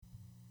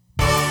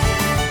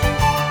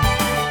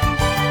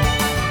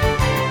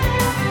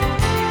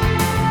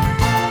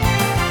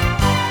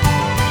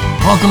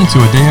Welcome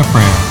to a day of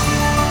prayer.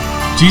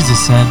 Jesus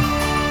said,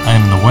 I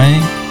am the way,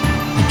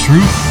 the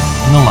truth,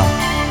 and the life.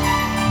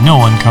 No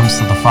one comes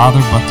to the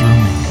Father but through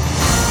me.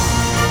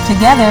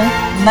 Together,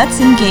 let's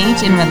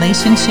engage in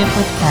relationship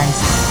with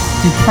Christ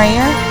through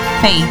prayer,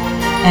 faith,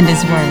 and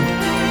His Word.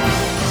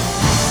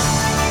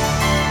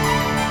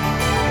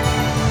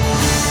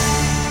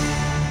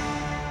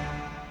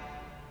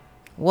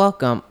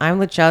 Welcome.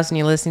 I'm LaCharles, and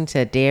you're listening to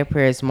A Day of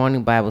Prayer's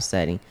morning Bible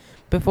study.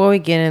 Before we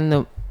get in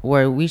the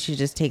Word, we should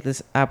just take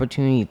this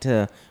opportunity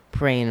to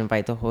pray and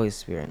invite the Holy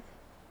Spirit.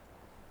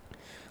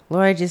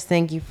 Lord, I just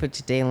thank you for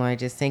today, Lord. I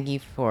just thank you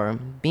for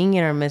being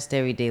in our midst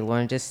every day, Lord,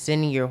 and just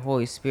sending your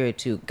Holy Spirit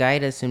to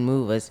guide us and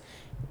move us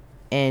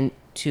and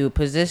to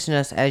position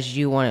us as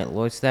you want it,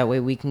 Lord, so that way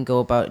we can go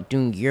about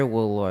doing your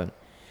will, Lord.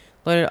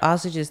 Lord, I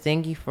also just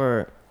thank you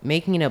for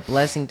making it a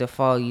blessing to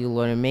follow you,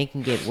 Lord, and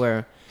making it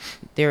where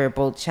there are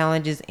both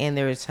challenges and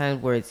there are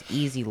times where it's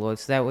easy, Lord,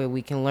 so that way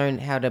we can learn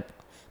how to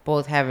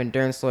both have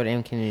endurance, Lord,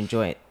 and can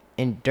enjoy it.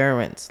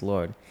 Endurance,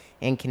 Lord,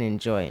 and can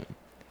enjoy it.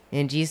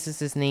 In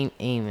Jesus' name,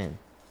 amen.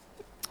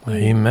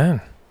 Amen.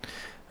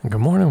 And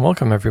good morning.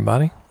 Welcome,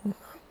 everybody.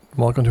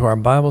 Welcome to our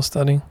Bible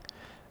study.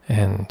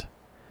 And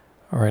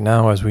right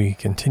now, as we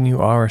continue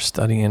our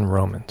study in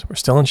Romans, we're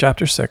still in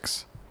chapter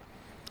 6.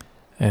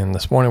 And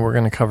this morning, we're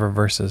going to cover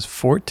verses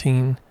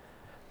 14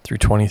 through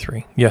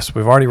 23. Yes,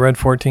 we've already read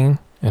 14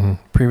 in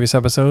previous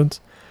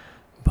episodes,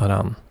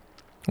 but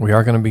we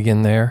are going to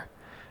begin there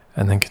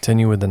and then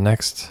continue with the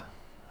next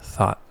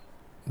thought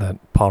that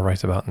Paul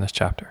writes about in this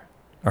chapter.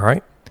 All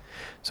right?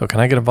 So can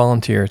I get a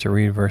volunteer to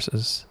read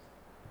verses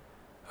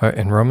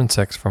in Romans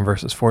 6 from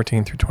verses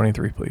 14 through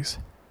 23, please?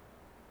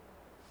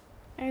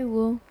 I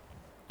will.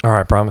 All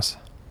right, promise.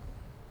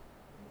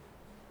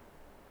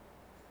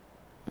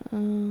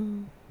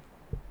 14.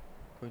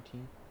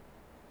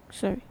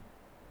 Sorry.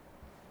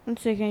 1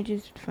 second, I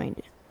just find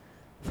it.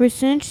 For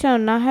sin shall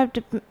not have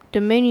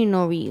dominion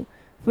over you,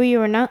 for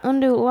you are not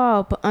under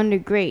law, but under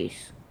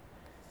grace.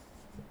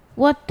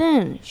 What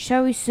then?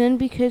 Shall we sin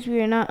because we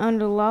are not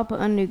under law, but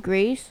under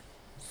grace?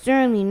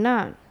 Certainly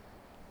not.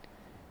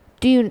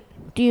 Do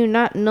you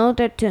not know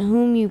that to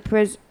whom you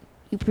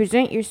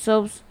present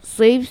yourselves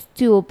slaves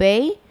to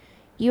obey?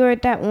 You are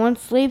that one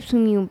slaves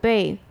whom you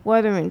obey,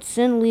 whether in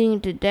sin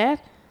leading to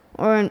death,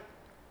 or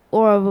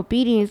of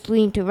obedience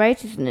leading to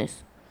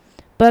righteousness.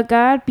 But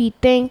God be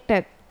thanked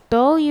that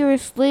though you were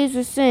slaves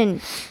of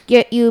sin,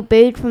 yet you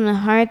obeyed from the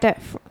heart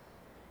that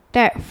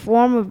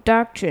form of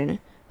doctrine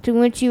to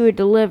which you were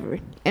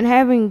delivered, and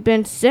having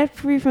been set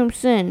free from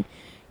sin,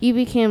 you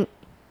became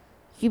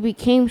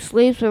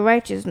slaves of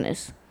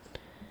righteousness.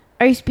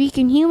 I speak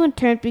in human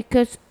terms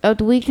because of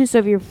the weakness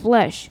of your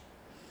flesh.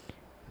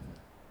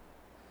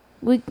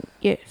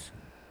 Yes.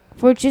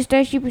 For just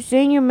as you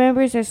present your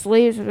members as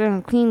slaves of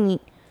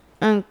uncleanness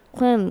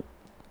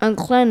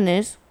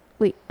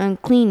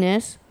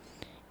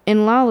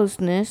and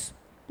lawlessness,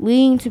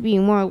 leading to be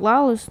more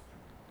lawlessness,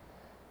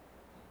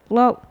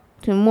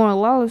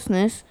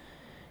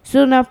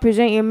 so now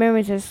present your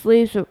members as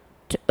slaves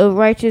of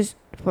righteousness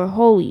for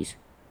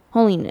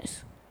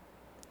holiness.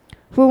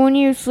 For when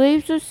you were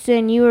slaves of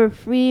sin, you were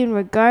free in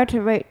regard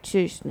to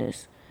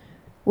righteousness.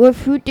 What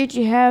fruit did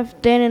you have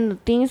then in the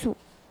things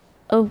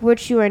of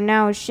which you are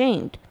now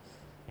ashamed?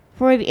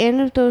 For the end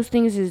of those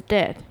things is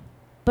death.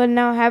 But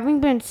now, having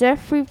been set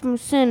free from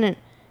sin and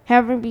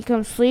having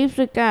become slaves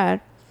of God,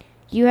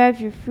 you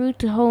have your fruit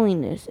to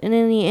holiness, and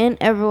in the end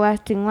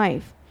everlasting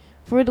life.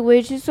 For the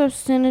wages of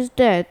sin is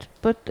death,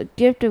 but the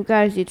gift of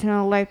God is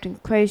eternal life in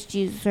Christ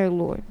Jesus our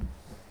Lord.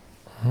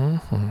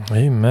 Mm-hmm.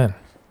 Amen.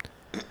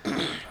 All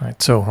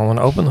right, so I want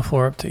to open the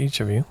floor up to each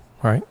of you,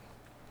 all right,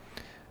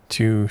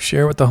 to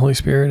share what the Holy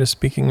Spirit is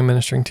speaking and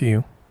ministering to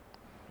you,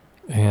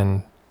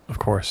 and, of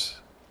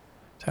course,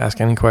 to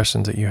ask any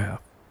questions that you have,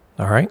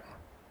 all right?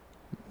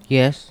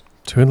 Yes,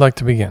 So who'd like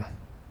to begin?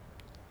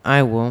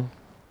 I will.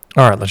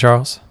 All right,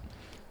 LaCharles.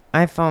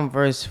 I found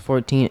verse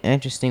 14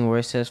 interesting, where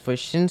it says, For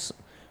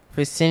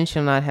sin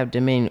shall not have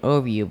dominion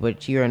over you,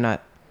 but you are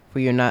not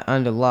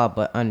under law,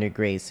 but under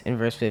grace. In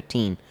verse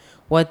 15,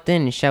 what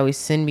then? Shall we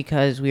sin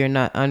because we are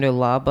not under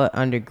law, but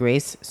under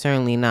grace?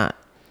 Certainly not.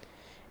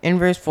 In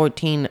verse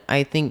 14,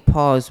 I think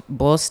Paul is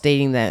both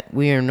stating that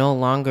we are no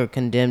longer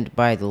condemned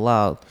by the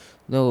law,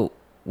 though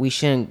we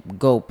shouldn't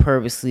go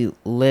purposely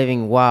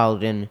living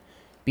wild and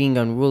being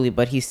unruly,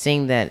 but he's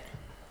saying that,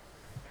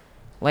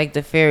 like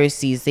the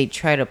Pharisees, they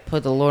try to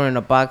put the Lord in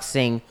a box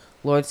saying,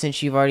 Lord,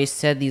 since you've already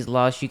said these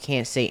laws, you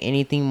can't say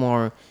anything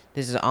more.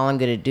 This is all I'm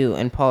going to do.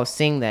 And Paul is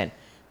saying that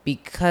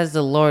because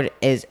the Lord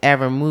is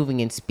ever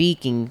moving and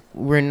speaking,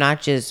 we're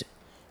not just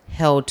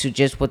held to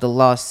just what the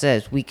law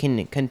says. We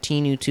can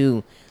continue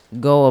to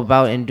go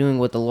about and doing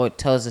what the Lord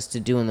tells us to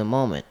do in the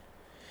moment.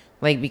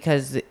 Like,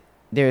 because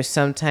there are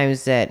some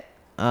times that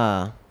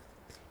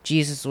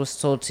Jesus was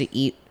told to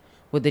eat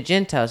with the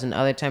Gentiles, and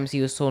other times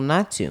he was told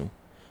not to,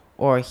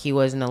 or he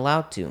wasn't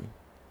allowed to.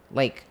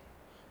 Like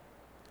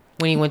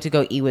when he went to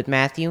go eat with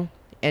Matthew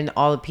and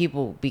all the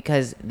people,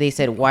 because they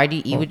said, why do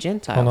you eat with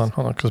Gentiles?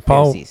 Hold on, because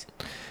Paul, Pharisees.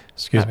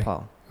 excuse Not me,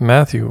 Paul.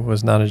 Matthew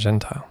was not a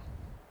Gentile.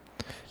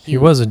 He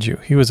was a Jew.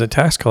 He was a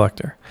tax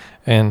collector.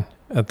 And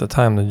at the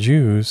time, the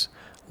Jews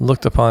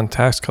looked upon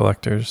tax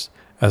collectors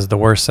as the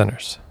worst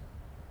sinners.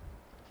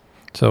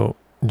 So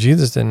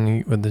Jesus didn't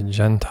eat with the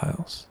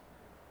Gentiles,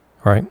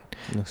 right?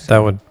 That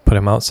would put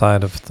him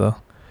outside of the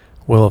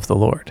will of the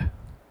Lord.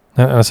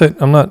 And I said,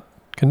 I'm not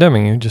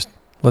condemning you. Just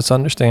let's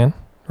understand,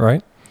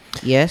 right?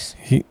 Yes.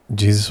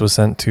 Jesus was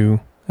sent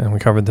to, and we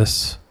covered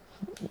this,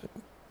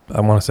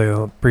 I want to say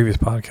the previous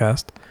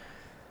podcast,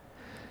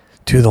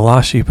 to the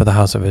lost sheep of the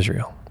house of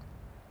Israel.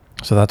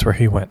 So that's where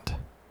he went,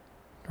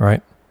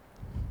 right?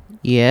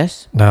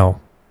 Yes. Now,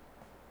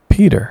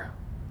 Peter,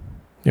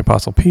 the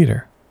Apostle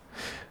Peter,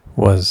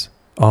 was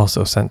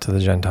also sent to the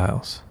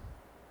Gentiles,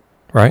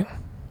 right?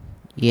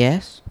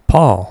 Yes.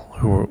 Paul,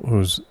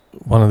 who's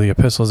one of the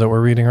epistles that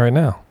we're reading right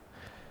now,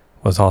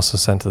 was also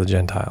sent to the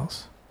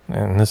Gentiles.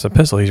 And this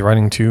epistle, he's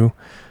writing to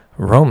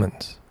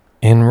Romans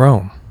in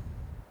Rome,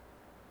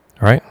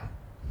 right?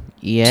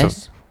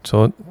 Yes.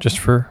 So just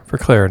for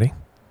clarity,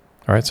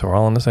 all right, so we're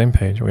all on the same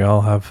page. We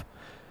all have,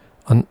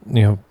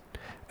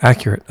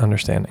 accurate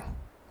understanding,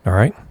 all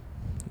right?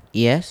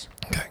 Yes.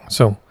 Okay,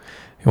 so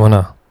you want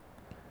to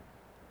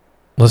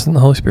listen to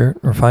the Holy Spirit,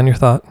 refine your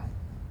thought,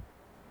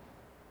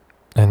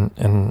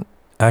 and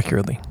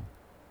accurately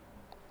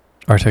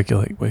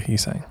articulate what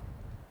he's saying.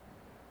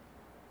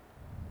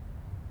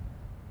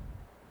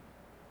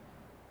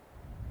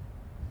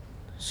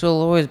 So the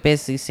Lord is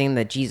basically saying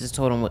that Jesus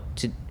told him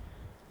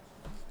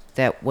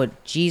that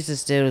what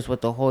Jesus did was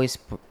what the Holy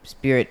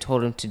Spirit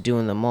told him to do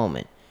in the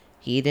moment.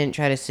 He didn't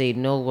try to say,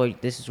 no,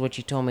 Lord, this is what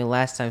you told me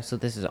last time, so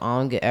this is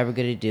all I'm ever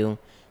going to do.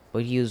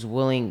 But he was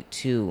willing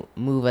to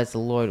move as the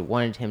Lord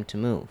wanted him to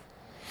move.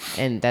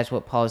 And that's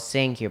what Paul is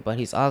saying here. But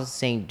he's also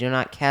saying, do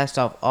not cast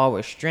off all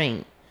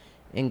restraint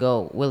and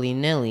go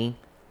willy-nilly.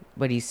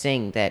 But he's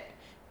saying that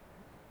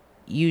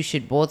you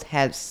should both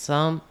have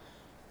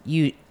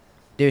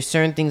there's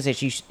certain things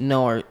that you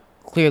know are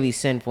clearly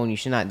sinful and you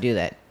should not do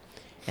that.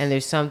 And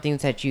there's some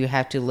things that you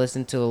have to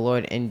listen to the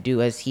Lord and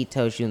do as he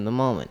tells you in the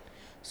moment.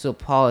 So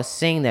Paul is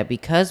saying that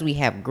because we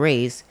have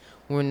grace,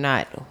 we're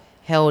not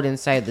held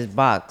inside this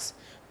box.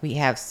 We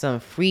have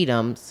some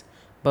freedoms,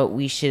 but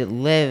we should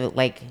live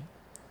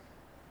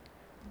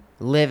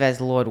as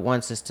the Lord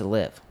wants us to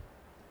live.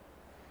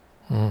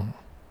 Amen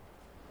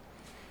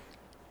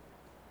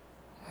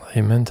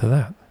to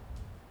that.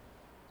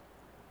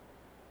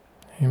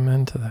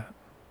 Amen to that.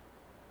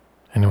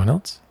 Anyone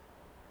else?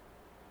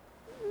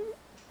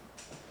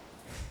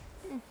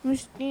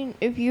 Christine,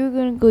 if you're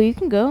going to go, you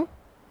can go.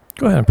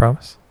 Go ahead, I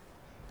promise.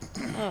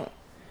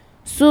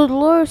 So the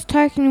Lord's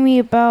talking to me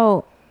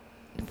about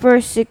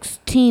verse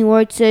 16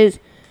 where it says,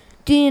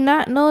 do you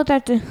not know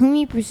that to whom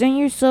you present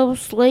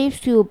yourselves slaves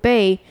to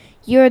obey,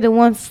 you are the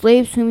one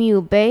slaves whom you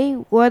obey,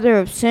 whether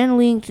of sin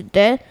leading to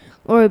death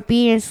or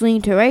obedience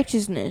leading to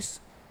righteousness?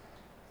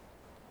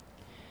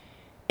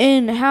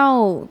 And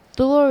how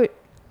the Lord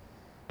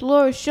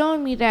is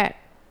showing me that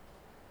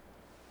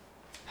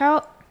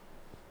how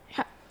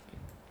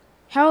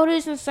it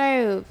is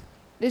inside of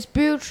the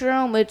spiritual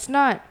realm. It's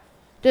not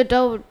the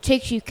devil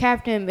takes you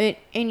captive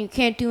and you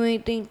can't do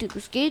anything to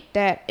escape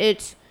that.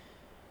 It's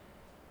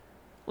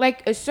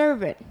like a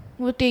servant.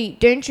 With the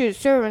indentured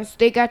servants,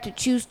 they got to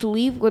choose to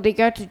leave or they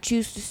got to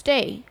choose to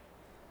stay.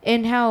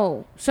 And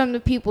how some of the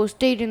people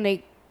stayed and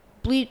they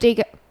believe they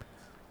got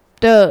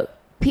the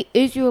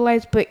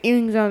Israelites put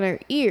earrings on their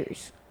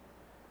ears.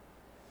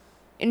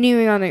 An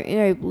earring on their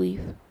ear, I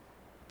believe.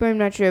 But I'm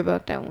not sure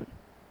about that one.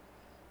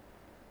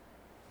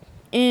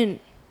 And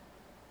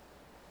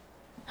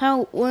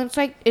how when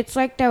it's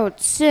like that with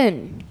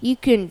sin. You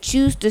can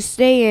choose to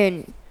stay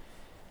and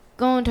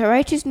go into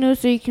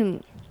righteousness, or you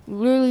can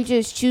literally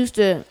just choose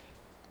to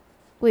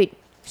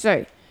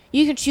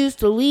you can choose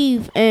to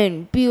leave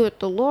and be with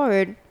the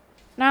Lord.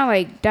 Not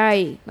like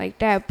die like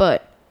that,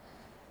 but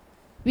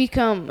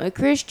become a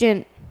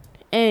Christian,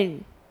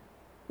 and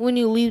when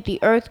you leave the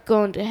earth,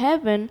 go into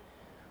heaven.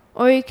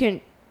 Or you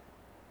can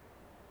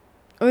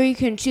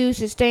choose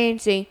to stay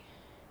and say,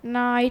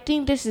 nah, I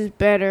think this is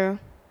better.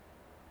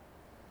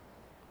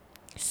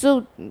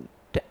 So,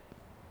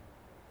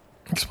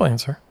 Explain,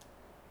 sir.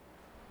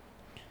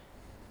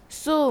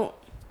 So,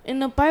 in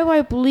the Bible,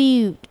 I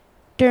believe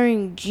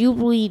during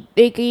Jubilee,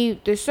 they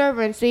gave the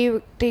servants,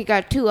 they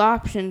got two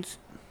options.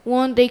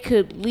 One, they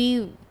could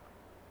leave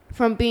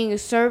from being a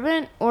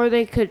servant, or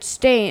they could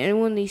stay.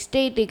 And when they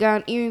stayed, they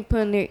got an earring put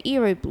in their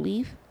ear, I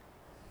believe.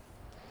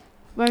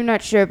 But I'm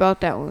not sure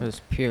about that It one.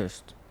 was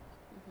pierced.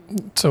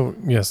 So,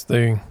 yes,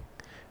 they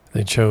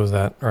chose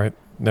that, right?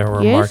 There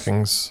were Yes.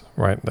 markings,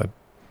 right,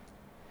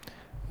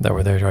 that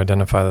were there to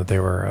identify that they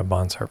were a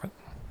bondservant.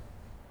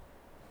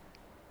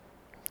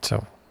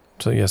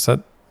 So yes, that,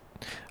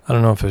 I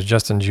don't know if it was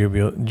just in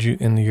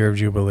in the year of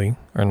Jubilee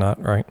or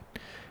not, right?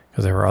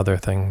 Because there were other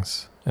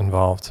things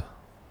involved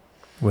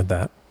with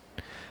that.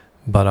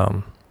 But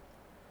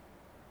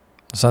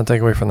let's not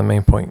take away from the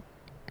main point,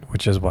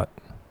 which is what?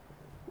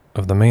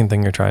 Of the main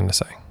thing you're trying to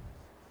say.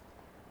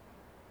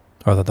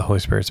 Or that the Holy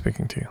Spirit's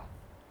speaking to you.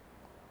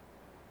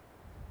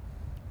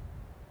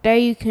 That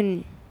you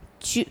can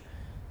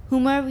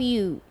whomever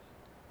you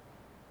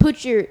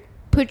put your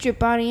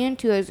body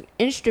into as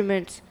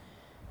instruments,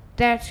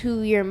 that's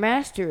who your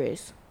master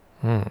is.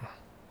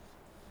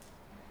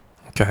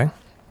 Okay.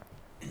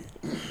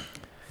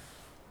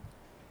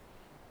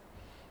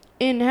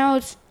 And how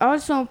it's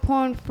also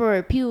important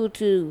for people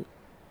to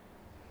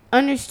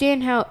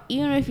understand how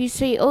even if you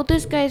say, "Oh,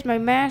 this guy's my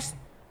master,"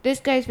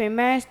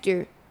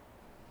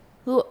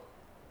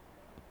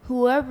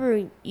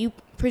 whoever you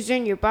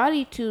present your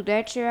body to,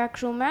 that's your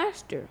actual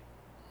master.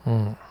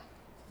 And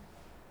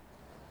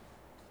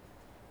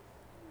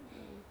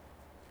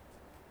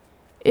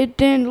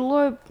then the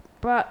Lord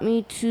brought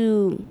me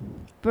to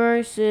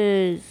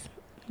verses.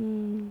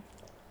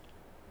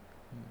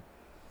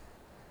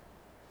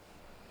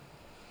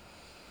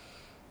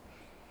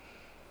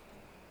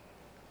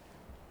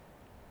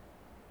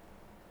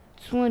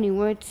 20,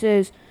 where it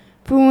says,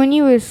 "For when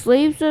you were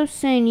slaves of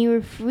sin, you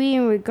were free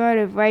in regard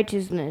of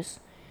righteousness.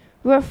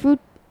 What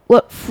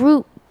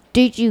fruit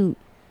did you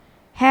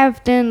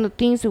have then, the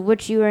things of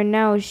which you are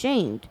now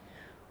ashamed?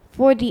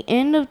 For the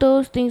end of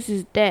those things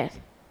is death.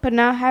 But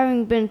now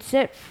having been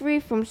set free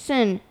from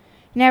sin,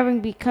 and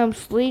having become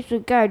slaves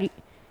of God,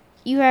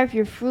 you have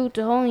your fruit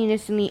to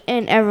holiness in the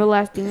end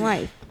everlasting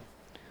life.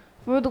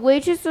 For the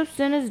wages of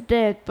sin is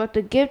death, but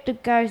the gift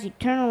of God is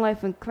eternal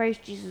life in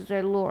Christ Jesus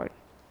our Lord."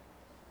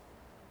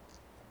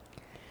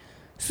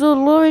 So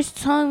the Lord is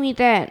telling me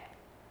that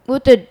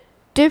what the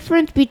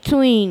difference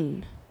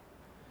between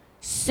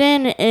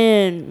sin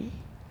and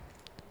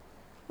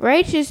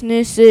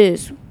righteousness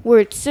is,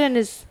 where sin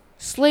is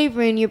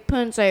slavery and you're put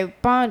inside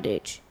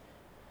bondage,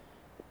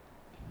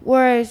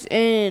 whereas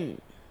in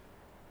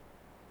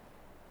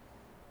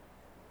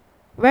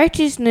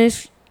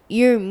righteousness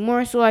you're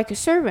more so like a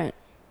servant.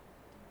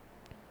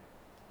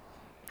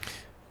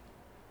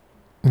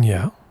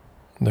 Yeah,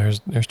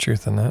 there's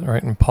truth in that,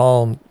 right? And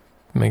Paul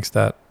makes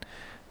that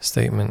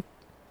statement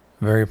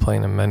very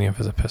plain in many of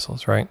his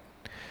epistles, right?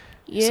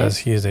 Yes. He says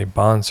he is a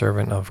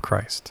bondservant of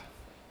Christ,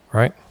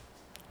 right?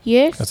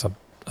 Yes. That's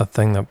a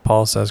thing that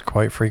Paul says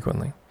quite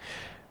frequently.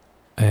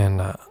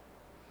 And I'll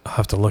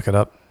have to look it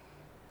up.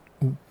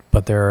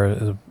 But there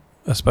is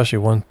especially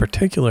one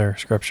particular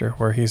scripture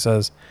where he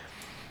says,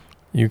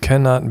 you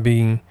cannot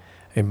be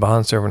a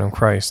bondservant of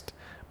Christ,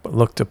 but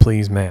look to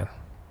please man.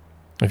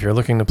 If you're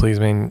looking to please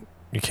man,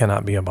 you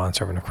cannot be a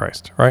bondservant of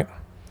Christ, right?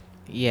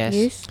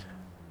 Yes.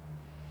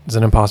 It's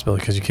an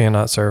impossibility because you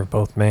cannot serve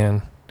both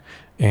man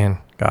and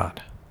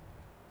God,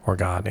 or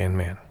God and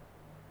man,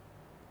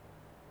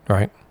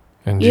 right?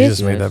 And Yes.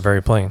 Jesus made that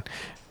very plain.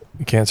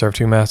 You can't serve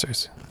two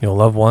masters. You'll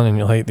love one and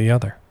you'll hate the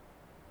other,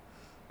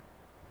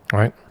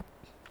 right?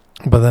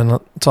 But then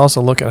let's also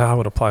look at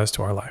how it applies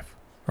to our life,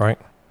 right?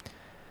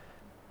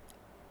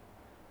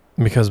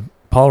 Because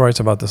Paul writes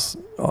about this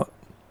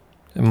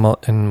in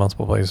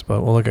multiple places,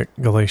 but we'll look at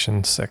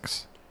Galatians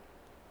 6,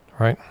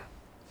 right?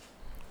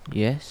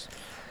 Yes.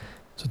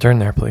 So turn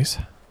there, please.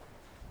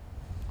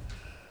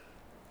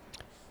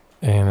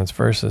 And it's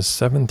verses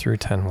 7 through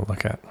 10 we'll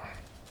look at.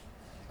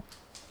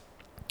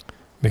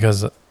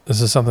 Because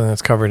this is something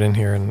that's covered in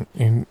here,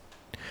 and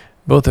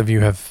both of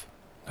you have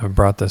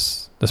brought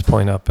this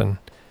point up and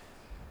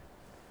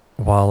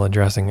while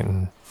addressing it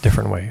in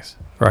different ways,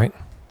 right?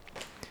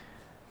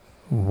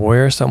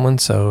 Where someone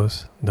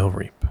sows, they'll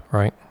reap,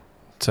 right?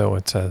 So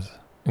it says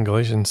in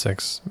Galatians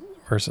 6,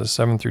 verses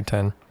 7 through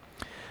 10,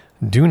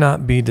 "Do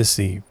not be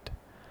deceived.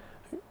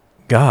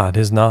 God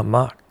is not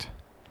mocked.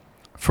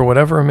 For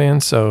whatever a man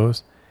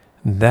sows,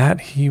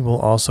 that he will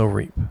also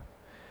reap.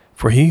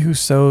 For he who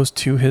sows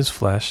to his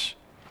flesh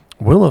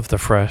will of the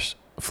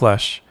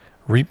flesh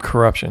reap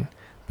corruption,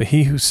 but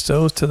he who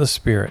sows to the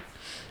Spirit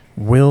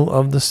will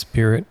of the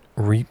Spirit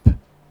reap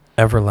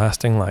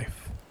everlasting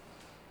life."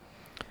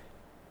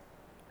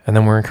 And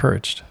then we're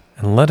encouraged.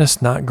 "And let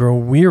us not grow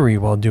weary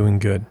while doing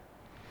good,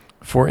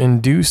 for in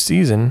due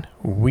season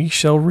we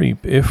shall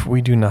reap if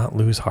we do not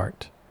lose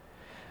heart.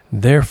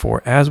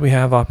 Therefore, as we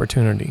have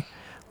opportunity,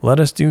 let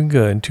us do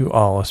good to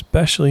all,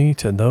 especially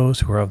to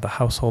those who are of the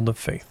household of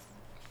faith."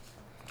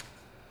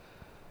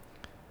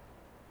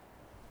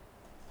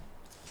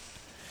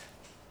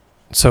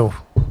 So,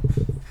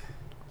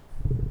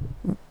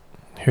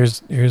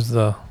 here's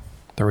the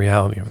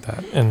reality of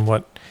that, and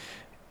what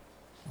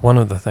one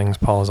of the things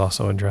Paul is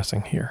also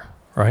addressing here,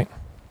 right?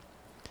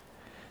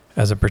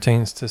 As it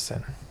pertains to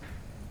sin.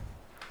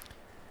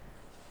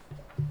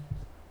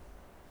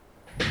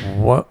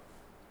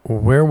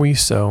 Where we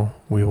sow,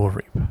 we will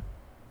reap,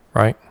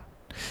 right?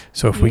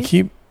 So if we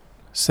keep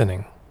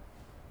sinning,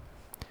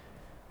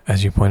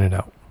 as you pointed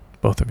out,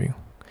 both of you,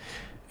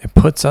 it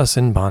puts us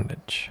in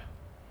bondage.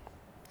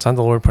 It's not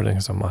the Lord putting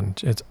us in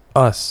bondage. It's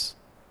us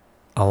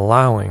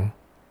allowing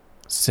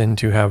sin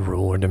to have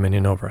rule or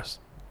dominion over us,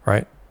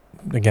 right?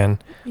 Again,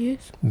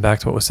 Yes. back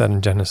to what was said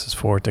in Genesis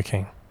 4 to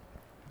Cain.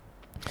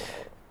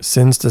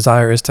 Sin's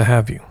desire is to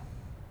have you,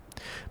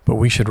 but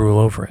we should rule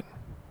over it.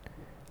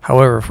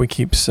 However, if we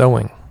keep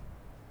sowing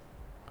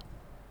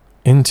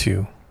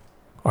into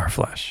our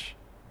flesh,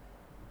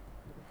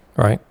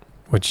 right,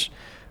 which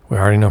we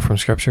already know from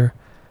Scripture,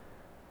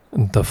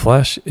 The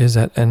flesh is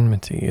at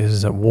enmity, it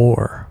is at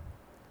war.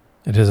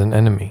 It is an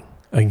enemy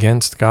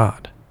against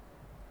God.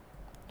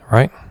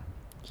 Right?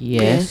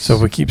 Yes. So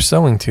if we keep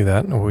sowing to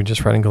that, or we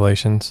just read in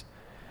Galatians,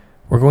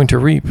 we're going to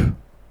reap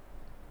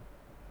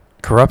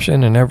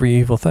corruption and every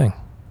evil thing.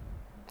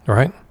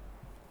 Right?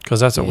 Because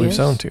that's what we've Yes.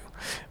 sown to.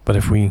 But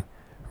if we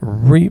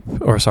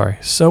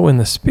sow in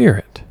the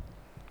Spirit,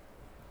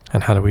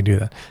 and how do we do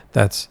that?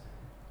 That's,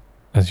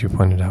 as you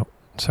pointed out,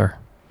 sir,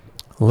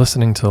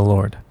 listening to the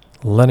Lord,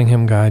 letting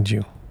Him guide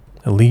you,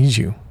 lead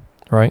you,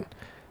 right?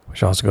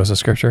 Which also goes to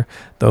Scripture.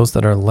 Those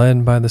that are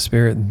led by the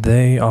Spirit,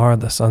 they are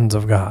the sons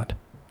of God.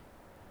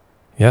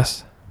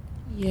 Yes?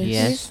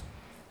 Yes.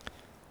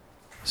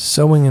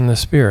 Sowing in the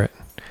Spirit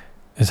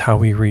is how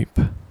we reap,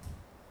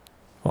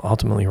 well,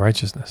 ultimately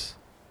righteousness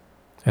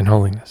and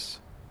holiness,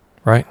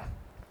 right?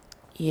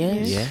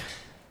 Yes. Yeah.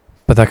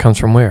 But that comes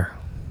from where?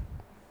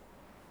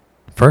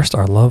 First,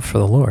 our love for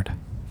the Lord.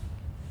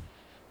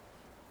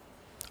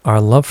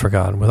 Our love for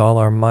God with all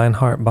our mind,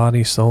 heart,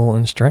 body, soul,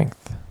 and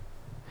strength.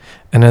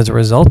 And as a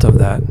result of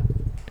that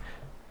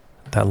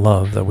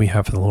love that we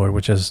have for the Lord,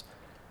 which is,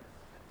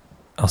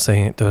 I'll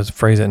say it, to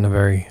phrase it in a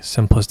very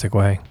simplistic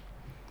way,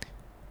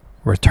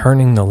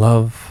 returning the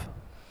love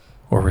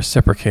or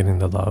reciprocating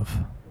the love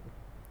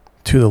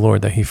to the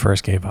Lord that He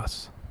first gave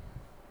us,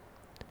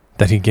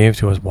 that He gave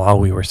to us while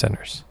we were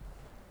sinners.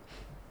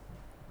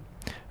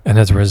 And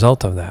as a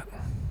result of that,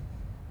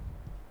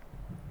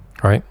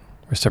 right,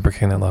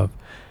 reciprocating that love,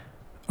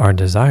 our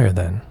desire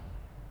then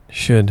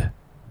should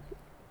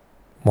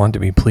want to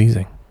be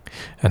pleasing.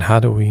 And how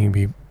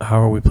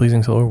are we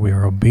pleasing to the Lord? We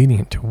are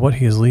obedient to what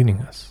He is leading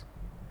us,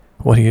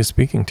 what He is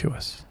speaking to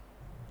us.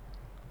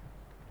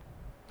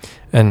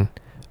 And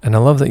I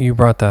love that you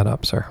brought that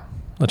up, sir,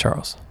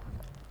 Charles,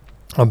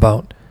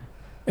 about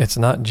it's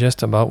not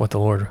just about what the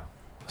Lord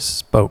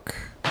spoke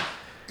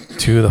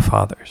to the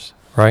fathers,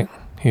 right?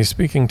 He's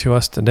speaking to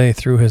us today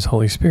through His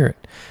Holy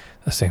Spirit,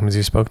 the same as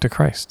He spoke to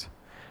Christ.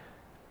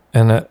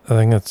 And I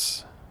think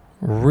it's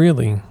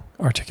really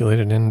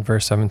articulated in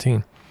verse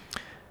 17.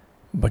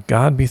 But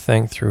God be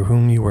thanked, through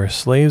whom you were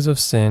slaves of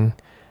sin,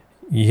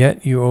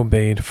 yet you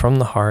obeyed from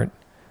the heart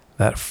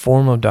that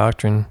form of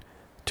doctrine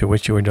to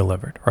which you were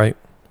delivered, right?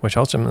 Which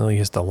ultimately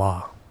is the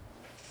law.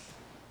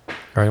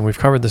 Right? And we've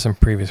covered this in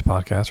previous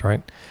podcasts,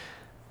 right?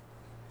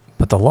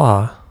 But the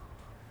law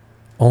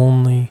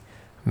only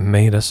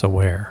made us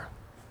aware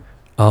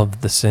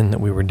of the sin that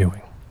we were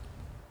doing.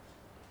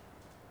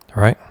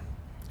 Right?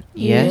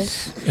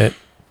 Yes.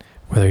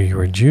 Whether you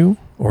were Jew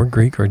or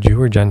Greek or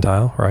Jew or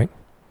Gentile, right?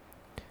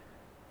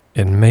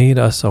 It made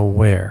us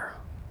aware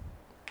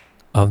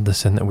of the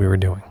sin that we were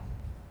doing.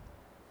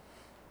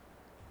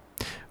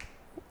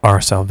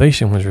 Our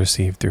salvation was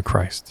received through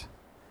Christ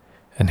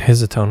and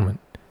His atonement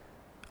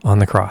on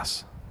the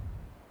cross,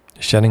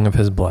 the shedding of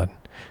His blood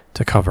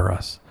to cover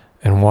us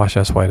and wash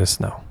us white as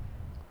snow,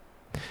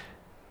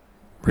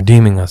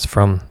 redeeming us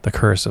from the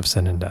curse of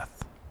sin and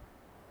death.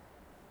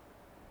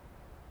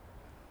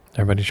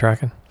 Everybody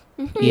tracking?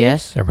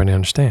 Yes. Everybody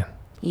understand?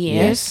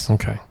 Yes.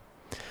 Okay.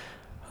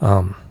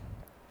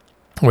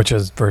 Which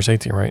is verse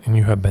 18, right? And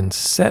you have been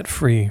set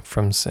free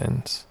from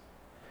sins.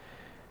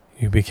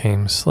 You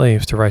became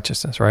slaves to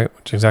righteousness, right?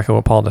 Which is exactly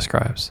what Paul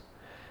describes.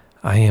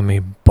 I am a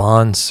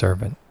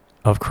bondservant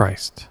of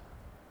Christ.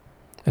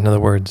 In other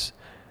words,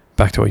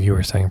 back to what you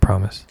were saying,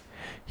 Promise.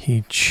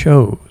 He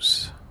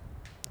chose,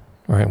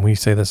 right? And we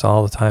say this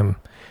all the time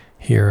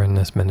here in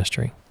this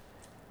ministry,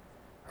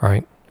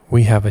 right?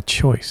 We have a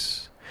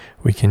choice.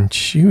 We can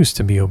choose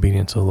to be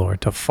obedient to the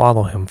Lord, to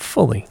follow Him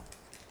fully.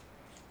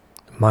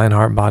 Mind,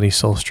 heart, body,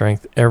 soul,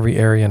 strength, every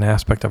area and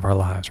aspect of our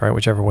lives, right?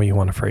 Whichever way you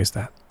want to phrase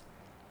that.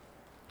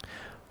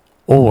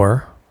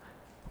 Or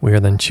we are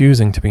then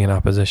choosing to be in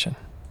opposition.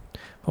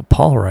 But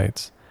Paul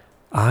writes,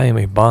 I am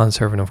a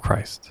bondservant of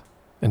Christ.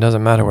 It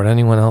doesn't matter what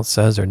anyone else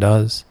says or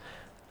does.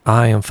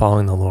 I am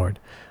following the Lord.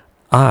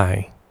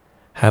 I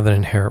have an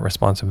inherent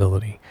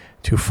responsibility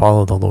to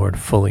follow the Lord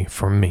fully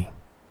for me.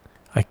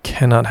 I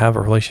cannot have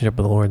a relationship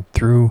with the Lord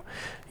through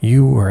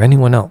you or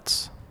anyone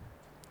else.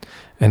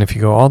 And if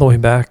you go all the way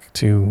back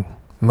to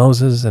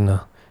Moses and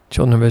the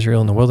children of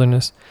Israel in the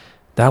wilderness,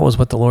 that was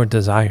what the Lord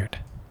desired.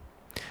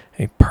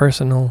 A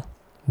personal,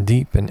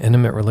 deep, and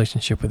intimate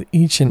relationship with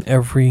each and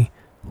every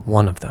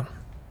one of them.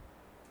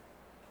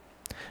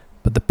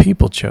 But the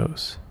people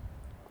chose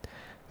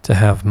to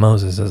have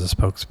Moses as a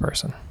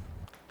spokesperson.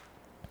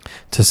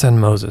 To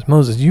send Moses.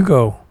 Moses, you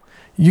go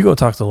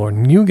talk to the Lord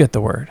and you get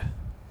the word.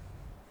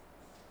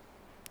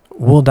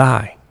 We'll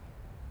die.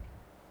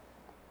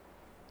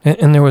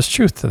 And there was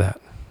truth to that.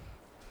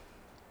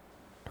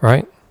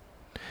 Right?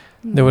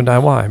 They would die.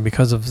 Why?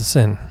 Because of the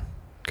sin.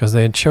 Because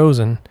they had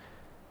chosen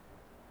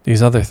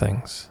these other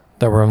things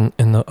that were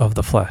of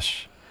the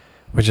flesh.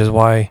 Which is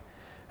why,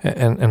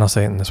 and I'll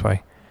say it in this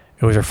way,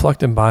 it was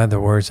reflected by the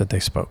words that they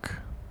spoke.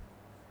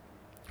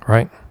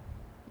 Right?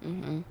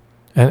 Mm-hmm.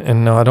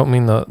 And no, I don't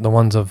mean the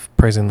ones of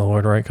praising the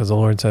Lord, right? Because the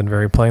Lord said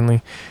very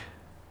plainly,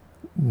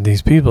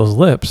 these people's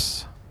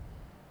lips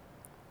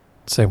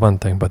say one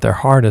thing, but their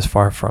heart is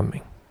far from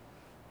me.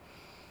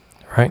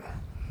 right?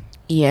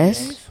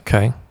 Yes.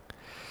 Okay.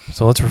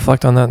 So let's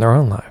reflect on that in our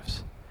own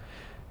lives.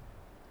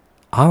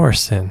 Our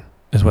sin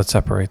is what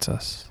separates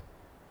us.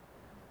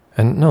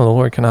 And no, the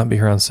Lord cannot be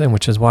around sin,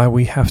 which is why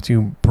we have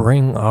to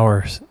bring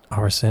our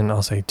sin,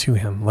 I'll say, to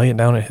him. Lay it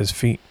down at his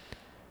feet.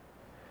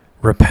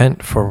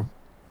 Repent for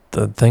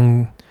the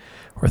thing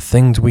or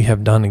things we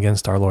have done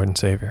against our Lord and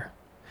Savior.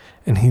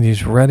 And he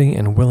is ready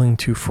and willing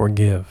to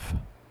forgive.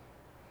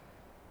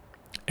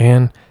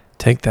 And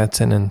take that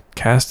sin and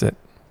cast it,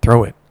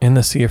 throw it in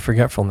the sea of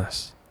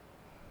forgetfulness.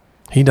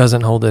 He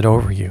doesn't hold it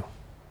over you.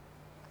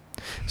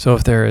 So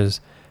if there is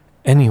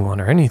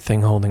anyone or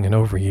anything holding it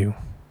over you,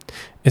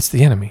 it's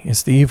the enemy.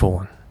 It's the evil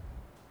one.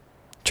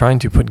 Trying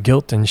to put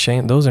guilt and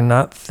shame. Those are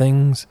not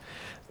things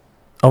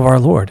of our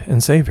Lord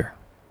and Savior.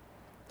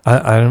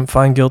 I don't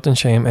find guilt and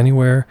shame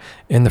anywhere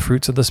in the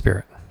fruits of the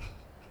Spirit.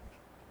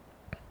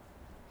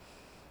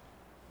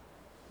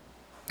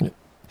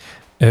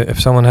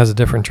 If someone has a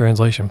different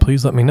translation,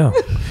 please let me know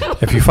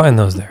if you find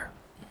those there.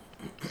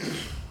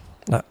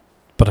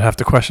 But I have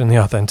to question the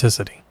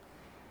authenticity.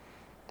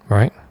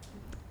 Right?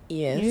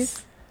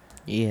 Yes.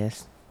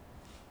 Yes.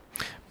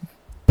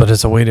 But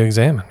it's a way to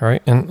examine,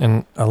 right?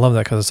 And I love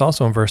that because it's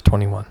also in verse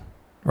 21,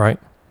 right?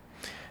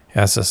 He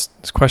asks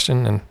this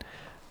question, and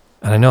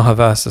I know I've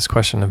asked this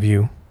question of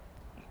you,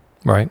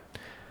 right?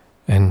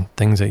 And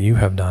things that you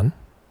have done,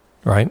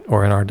 right?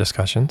 Or in our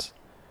discussions.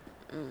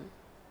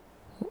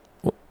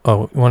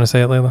 Oh, you want to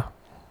say it, Layla?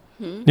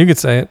 You could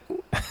say it.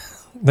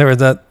 There was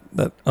that,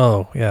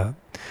 oh, yeah.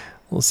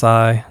 Little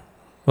sigh.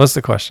 What's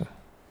the question?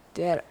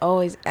 Dad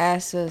always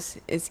asks us,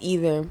 it's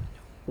either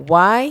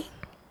why,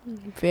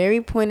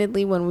 very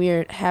pointedly when we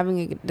are having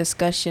a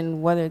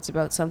discussion, whether it's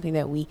about something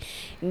that we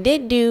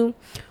did do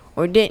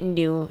or didn't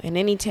do, and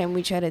anytime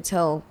we try to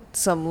tell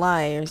some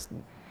lie or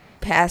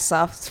pass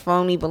off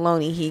phony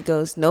baloney, he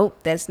goes, nope,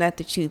 that's not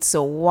the truth.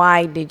 So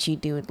why did you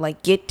do it?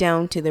 Like, get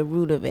down to the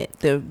root of it.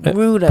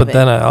 But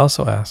then I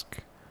also ask,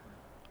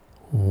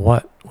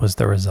 what was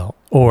the result?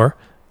 Or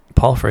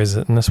Paul phrases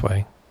it in this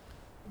way,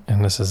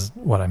 and this is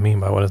what I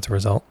mean by what is the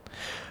result.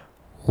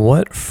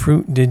 What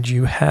fruit did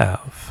you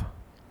have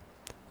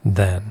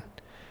then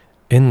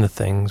in the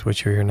things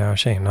which you're now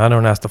ashamed? Now, I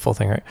don't ask the full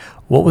thing, right?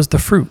 What was the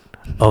fruit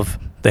of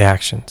the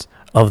actions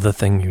of the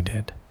thing you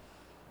did?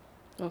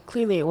 Well,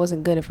 clearly it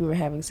wasn't good if we were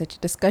having such a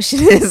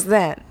discussion as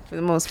that, for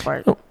the most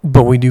part.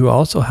 But we do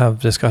also have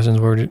discussions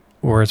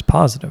where it's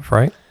positive,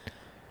 right?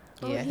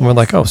 Yeah. We're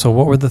like, oh, so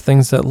what were the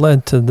things that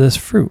led to this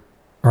fruit,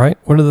 right?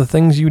 What are the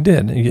things you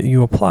did,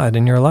 you applied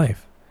in your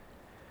life?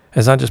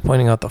 It's not just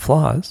pointing out the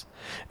flaws.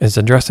 It's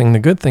addressing the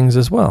good things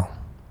as well,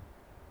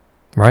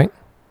 right?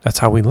 That's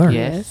how we learn.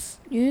 Yes.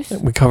 Yes.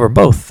 We cover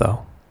both,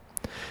 though,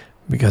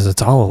 because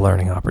it's all a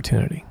learning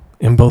opportunity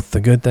in both the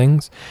good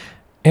things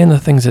and the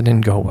things that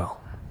didn't go well.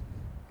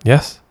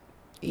 Yes?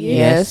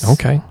 Yes.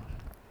 Okay.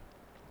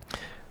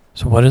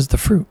 So what is the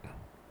fruit?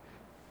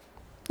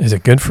 Is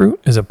it good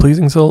fruit? Is it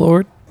pleasing to the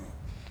Lord?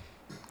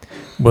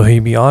 Will he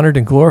be honored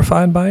and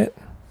glorified by it?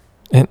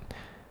 And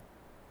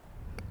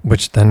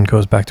which then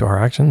goes back to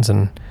our actions,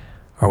 and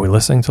are we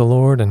listening to the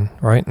Lord and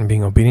right and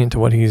being obedient to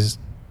what he's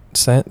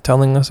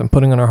telling us and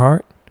putting in our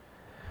heart?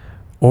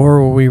 Or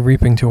are we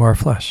reaping to our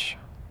flesh?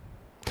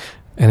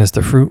 And is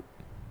the fruit,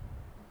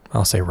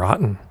 I'll say,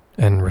 rotten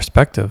and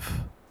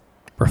reflective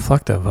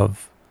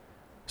of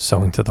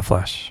sowing to the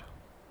flesh?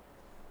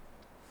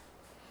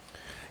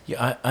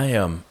 Yeah, I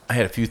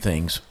had a few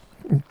things.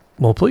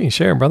 Well, please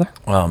share, brother.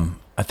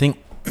 I think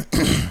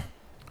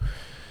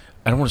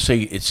I don't want to say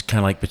it's kind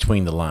of like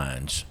between the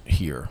lines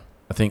here.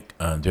 I think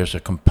there's a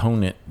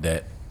component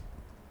that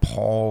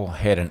Paul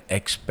had an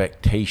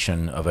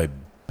expectation of a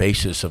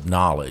basis of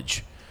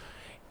knowledge,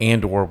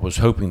 and or was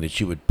hoping that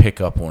you would pick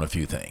up on a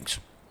few things.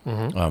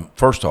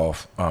 First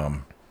off,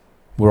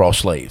 we're all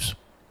slaves,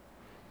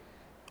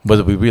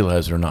 whether we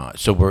realize it or not.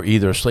 So we're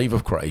either a slave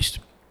of Christ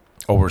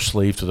or we're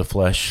slaves to the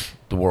flesh,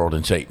 the world,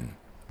 and Satan.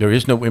 There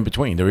is no in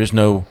between. There is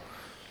no.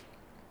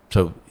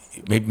 So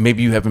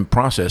maybe you haven't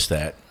processed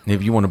that.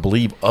 If you want to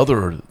believe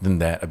other than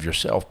that of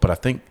yourself, but I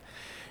think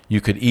you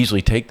could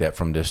easily take that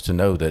from this to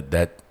know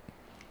that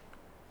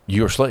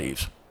you're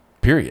slaves,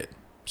 period.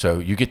 So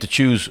you get to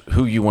choose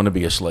who you want to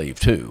be a slave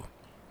to.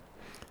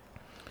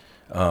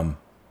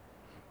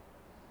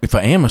 If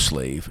I am a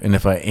slave, and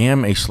if I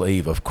am a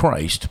slave of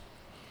Christ,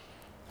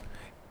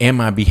 am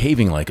I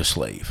behaving like a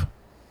slave?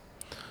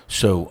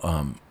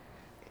 So,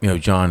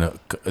 John,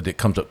 that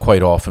comes up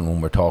quite often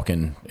when we're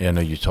talking. I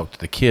know you talk to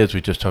the kids.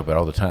 We just talk about it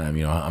all the time.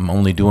 I'm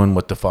only doing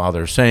what the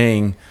Father's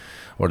saying,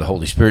 or the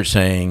Holy Spirit's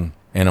saying,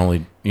 and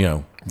only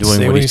doing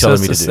what He's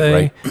telling me to do.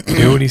 Right?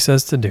 Do what He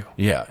says to do.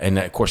 Yeah, and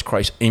of course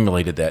Christ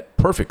emulated that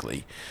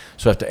perfectly.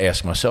 So I have to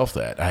ask myself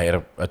that. I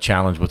had a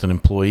challenge with an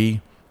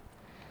employee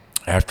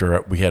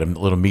after we had a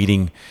little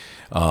meeting.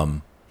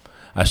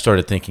 I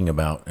started thinking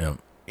about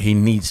he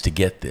needs to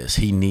get this.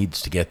 He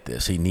needs to get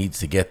this. He needs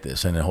to get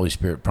this. And the Holy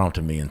Spirit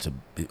prompted me and said,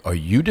 are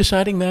you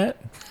deciding that?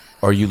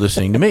 Or are you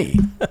listening to me?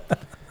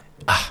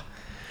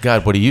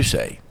 God, what do you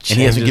say? And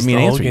he hasn't given me an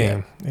answer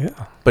yet.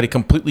 Yeah. But it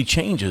completely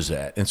changes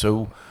that. And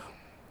so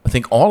I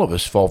think all of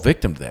us fall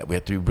victim to that. We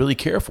have to be really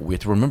careful. We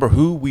have to remember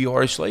who we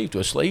are a slave to.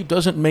 A slave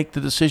doesn't make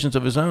the decisions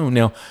of his own.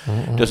 Now,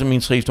 doesn't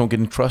mean slaves don't get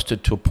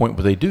entrusted to a point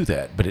where they do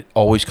that, but it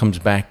always comes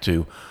back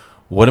to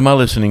what am I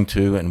listening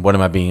to and what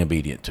am I being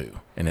obedient to?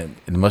 And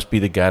it must be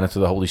the guidance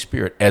of the Holy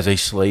Spirit as a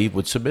slave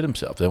would submit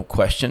himself. They don't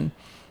question,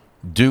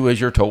 do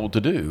as you're told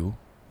to do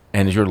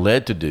and as you're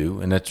led to do,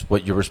 and that's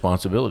what your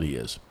responsibility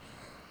is.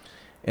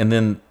 And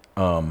then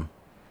the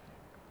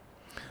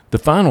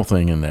final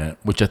thing in that,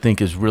 which I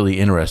think is really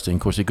interesting,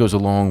 of course, it goes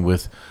along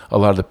with a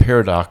lot of the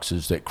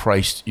paradoxes that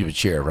Christ you would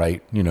share,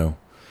 right? You know,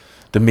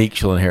 the meek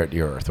shall inherit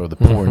the earth, or the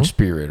poor in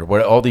spirit, or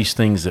what, all these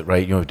things that,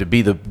 right? You know, to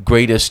be the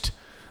greatest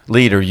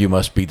leader, you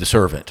must be the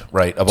servant,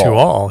 right? Of To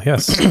all,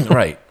 yes.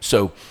 Right.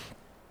 So,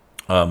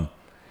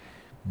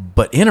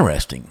 but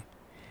interesting,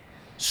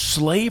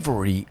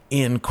 slavery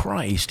in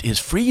Christ is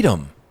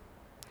freedom.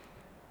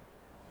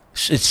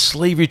 It's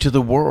slavery to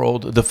the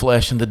world, the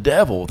flesh, and the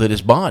devil that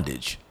is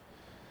bondage.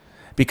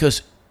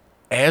 Because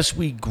as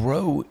we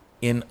grow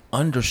in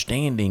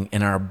understanding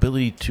and our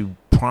ability to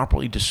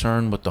properly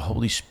discern what the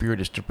Holy Spirit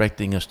is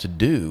directing us to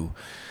do,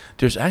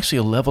 there's actually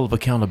a level of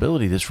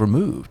accountability that's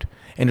removed.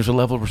 And there's a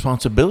level of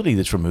responsibility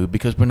that's removed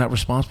because we're not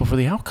responsible for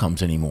the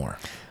outcomes anymore.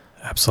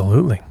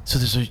 Absolutely. So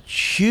there's a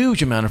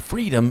huge amount of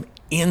freedom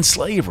in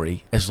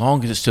slavery as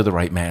long as it's to the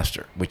right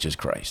master, which is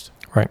Christ.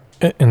 Right.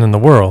 And in the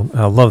world,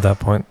 I love that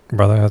point,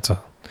 brother.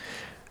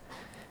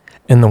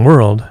 In the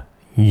world,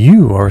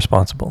 you are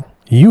responsible.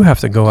 You have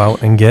to go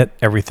out and get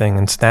everything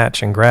and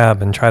snatch and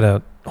grab and try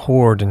to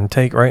hoard and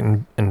take, right,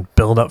 and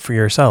build up for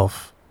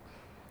yourself.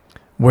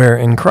 Where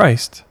in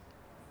Christ,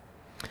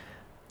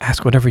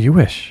 ask whatever you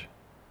wish,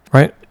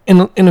 right?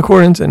 In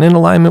accordance and in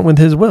alignment with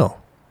his will.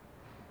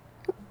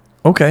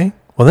 Okay,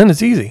 well then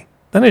it's easy.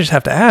 Then I just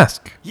have to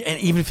ask. Yeah, and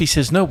even if he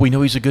says no, we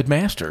know he's a good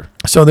master.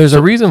 So there's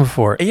a reason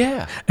for it.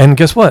 Yeah. And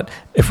guess what?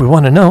 If we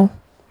want to know,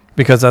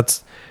 because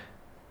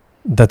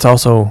that's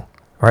also,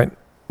 right,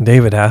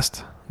 David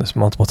asked this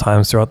multiple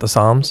times throughout the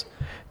Psalms,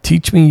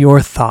 teach me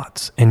your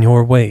thoughts and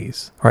your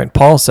ways. All right,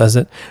 Paul says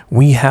it,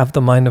 we have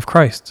the mind of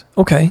Christ.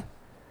 Okay,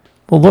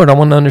 well, Lord, I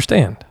want to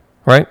understand,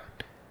 right?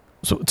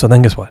 So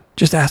then guess what?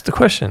 Just ask the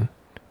question.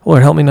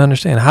 Lord, help me to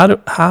understand.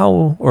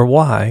 How or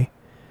why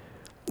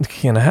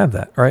can I have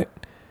that, right?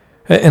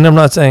 And I'm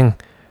not saying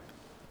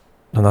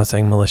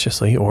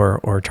maliciously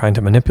or trying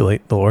to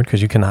manipulate the Lord,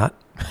 because you cannot.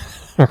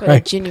 But a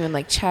Right? genuine,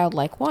 like,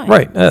 childlike why?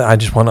 Right. I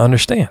just want to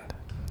understand.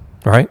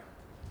 Right?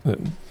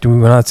 Do we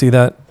not see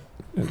that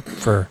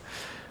for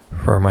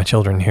my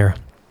children here?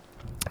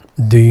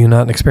 Do you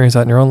not experience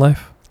that in your own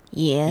life?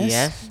 Yes.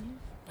 Yes.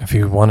 If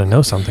you want to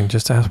know something,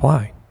 just ask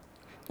why.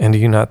 And do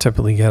you not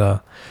typically get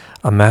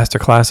a master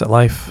class at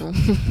life,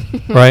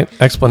 right?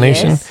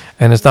 Explanation. Yes.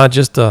 And it's not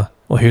just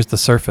here's the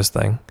surface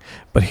thing,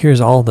 but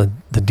here's all the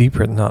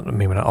deeper,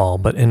 maybe not all,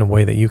 but in a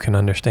way that you can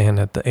understand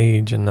at the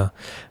age and the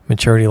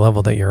maturity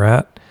level that you're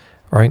at,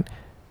 right?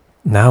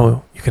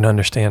 Now you can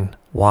understand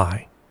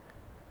why.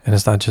 And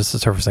it's not just the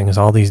surface thing, it's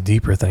all these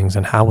deeper things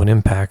and how it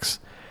impacts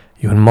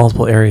you in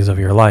multiple areas of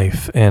your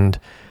life and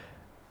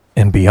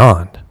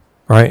beyond,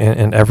 right?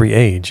 And every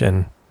age.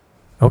 And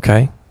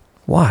okay,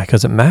 why?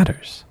 Because it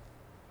matters.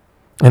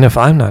 And if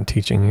I'm not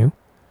teaching you,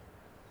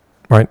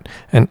 right?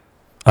 And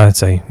I'd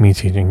say me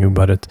teaching you,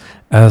 but it's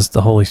as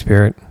the Holy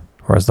Spirit,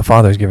 or as the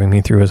Father is giving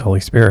me through his Holy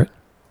Spirit,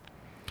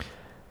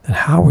 then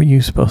how are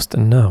you supposed to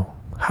know?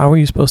 How are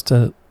you supposed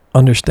to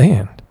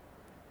understand?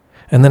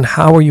 And then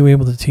how are you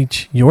able to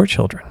teach your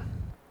children?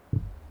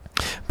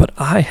 But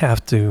I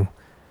have to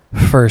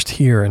first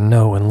hear and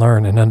know and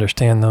learn and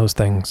understand those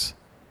things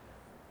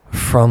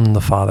from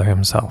the Father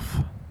himself,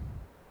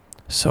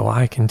 so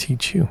I can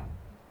teach you.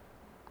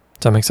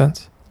 Does that make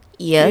sense?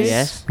 Yes.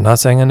 Yes. I'm not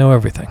saying I know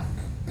everything.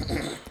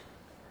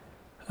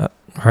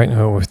 Right?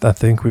 I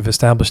think we've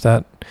established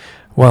that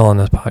well on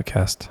this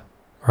podcast,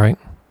 right?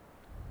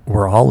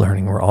 We're all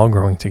learning. We're all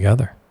growing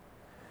together.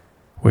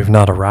 We've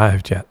not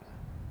arrived yet.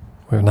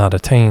 We've not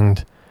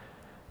attained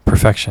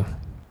perfection.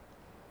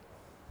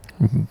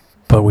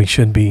 But we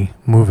should be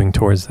moving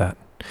towards that,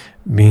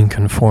 being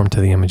conformed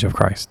to the image of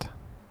Christ.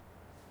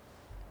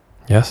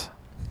 Yes?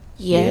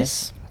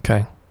 Yes.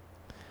 Okay.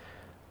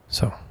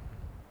 So,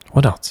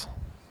 what else?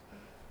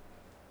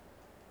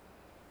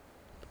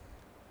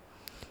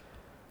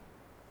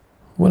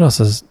 What else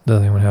does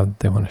anyone have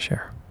they want to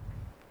share?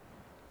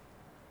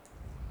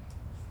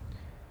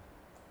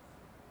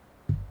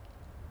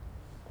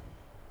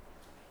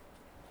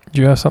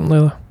 Do you have something,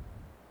 Layla?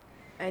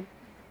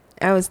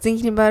 I was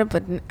thinking about it,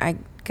 but I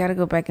gotta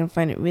go back and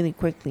find it really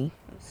quickly.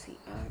 Let's see.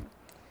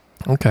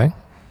 Okay.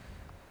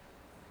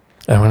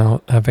 Anyone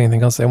have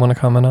anything else they want to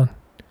comment on?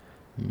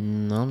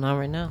 No, not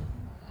right now.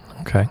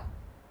 Okay.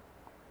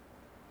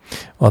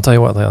 Well, I'll tell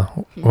you what,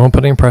 Layla. We won't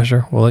put any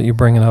pressure. We'll let you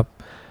bring it up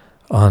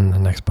on the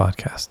next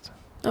podcast.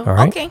 Oh, All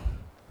right. Okay.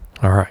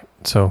 All right.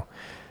 So,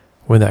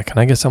 with that, can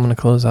I get someone to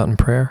close out in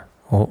prayer?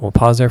 We'll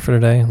pause there for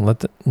today and let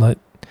the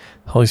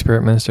Holy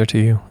Spirit minister to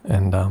you.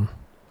 And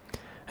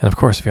of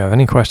course, if you have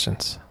any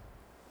questions,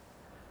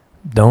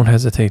 don't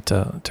hesitate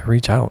to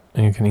reach out.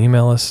 And you can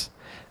email us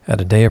at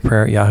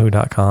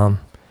adayofprayer@yahoo.com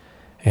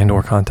and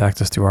or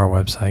contact us through our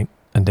website,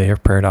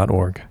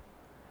 adayofprayer.org,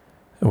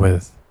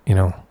 with,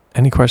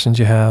 any questions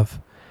you have,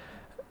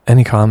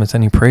 any comments,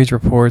 any praise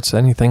reports,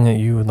 anything that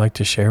you would like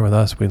to share with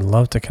us. We'd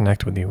love to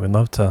connect with you. We'd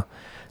love to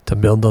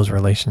build those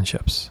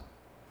relationships.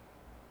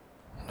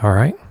 All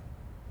right?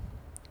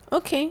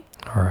 Okay.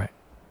 All right.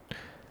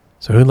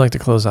 So who'd like to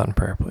close out in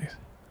prayer, please?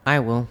 I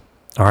will.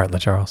 All right,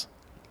 Charles.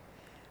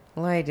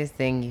 Lord, I just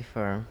thank you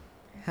for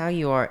how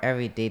you are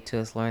every day to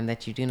us, Lord, and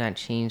that you do not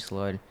change,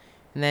 Lord,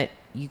 and that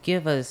you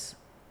give us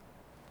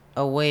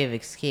a way of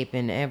escape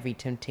in every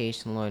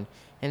temptation, Lord,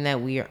 and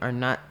that we are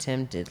not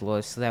tempted,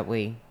 Lord, so that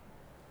way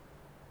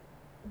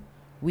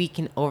we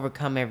can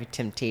overcome every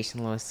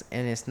temptation, Lord,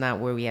 and it's not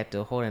where we have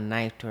to hold a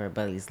knife to our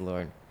bellies,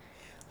 Lord.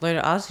 Lord,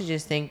 I also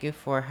just thank you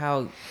for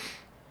how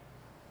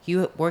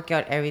you work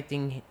out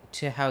everything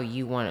to how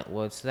you want it,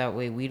 Lord, so that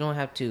way we don't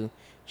have to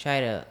try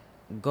to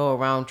go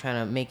around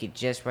trying to make it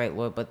just right,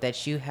 Lord, but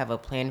that you have a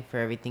plan for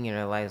everything in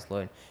our lives,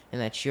 Lord, and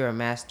that you're a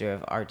master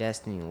of our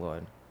destiny,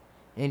 Lord.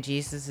 In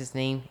Jesus'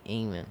 name,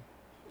 amen.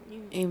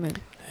 Amen.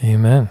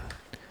 Amen.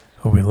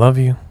 Well, we love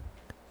you.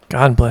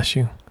 God bless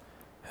you,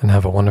 and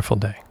have a wonderful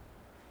day.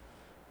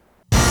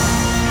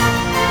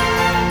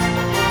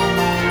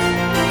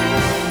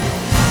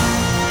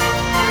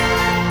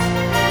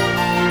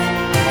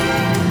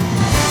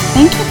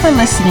 Thank you for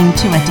listening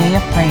to A Day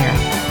of Prayer.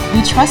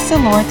 We trust the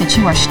Lord that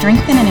you are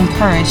strengthened and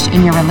encouraged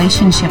in your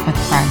relationship with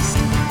Christ.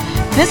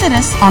 Visit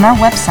us on our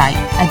website,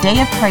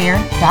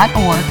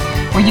 adayofprayer.org,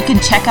 where you can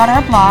check out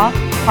our blog,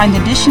 find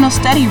additional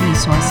study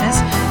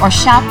resources, or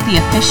shop the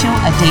official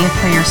A Day of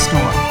Prayer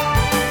store.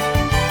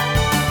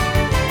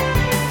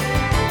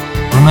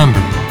 Remember,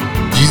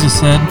 Jesus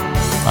said,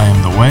 "I am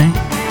the way,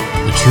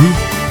 the truth,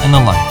 and the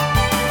life.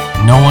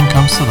 No one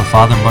comes to the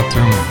Father but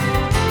through me."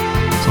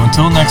 So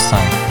until next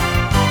time,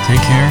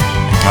 take care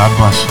and God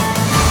bless you.